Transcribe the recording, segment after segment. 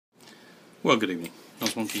Well, good evening.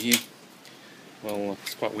 Osmonkey here. Well,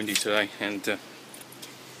 it's quite windy today, and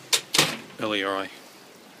earlier I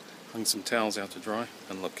hung some towels out to dry,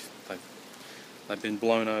 and look, they've been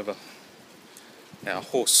blown over. Our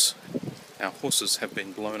horses have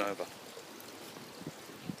been blown over.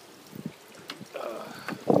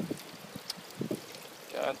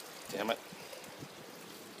 God damn it.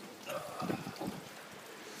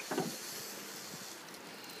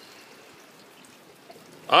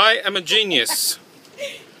 I am a genius.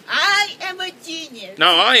 I am a genius.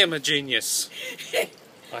 No, I am a genius.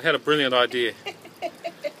 I had a brilliant idea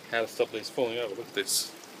how to stop these falling over. Look at this.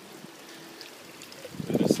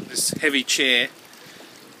 This heavy chair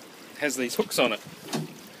has these hooks on it.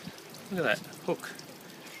 Look at that hook.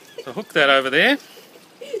 So hook that over there.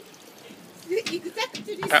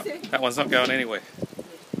 Exactly the same. That one's not going anywhere.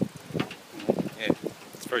 Yeah,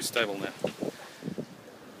 it's very stable now.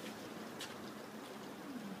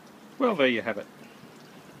 Well, there you have it.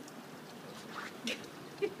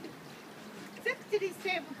 Exactly the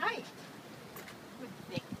same height.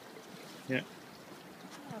 Yeah.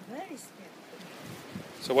 Oh, very stable.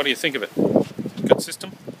 So what do you think of it? Good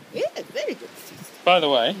system? Yeah, very good system. By the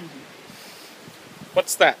way,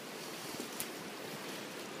 what's that?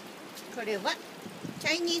 これはチ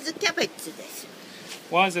ャイニーズキャベツです。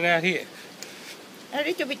 Why is it out here? A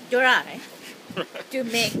little bit dry to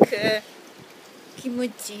make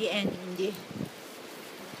kimchi and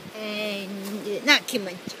not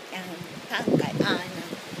kimchi, pankai,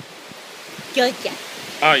 gyoza.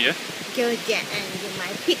 Oh yeah? Gyoza and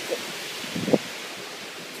my pickle.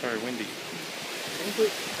 It's very windy.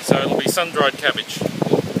 Good. So it'll be sun-dried cabbage.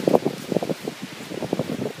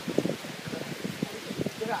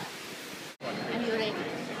 Dry. Are you ready?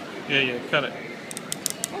 Yeah, cut it.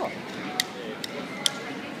 Oh.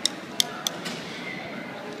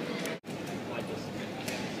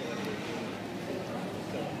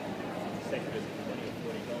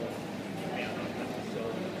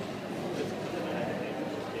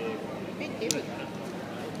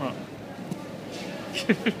 Right.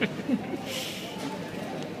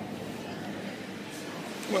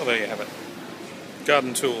 Well, there you have it.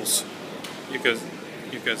 Garden tools.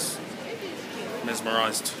 Yuka's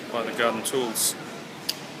mesmerised by the garden tools.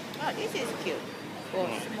 Oh, this is cute for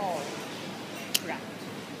small plant.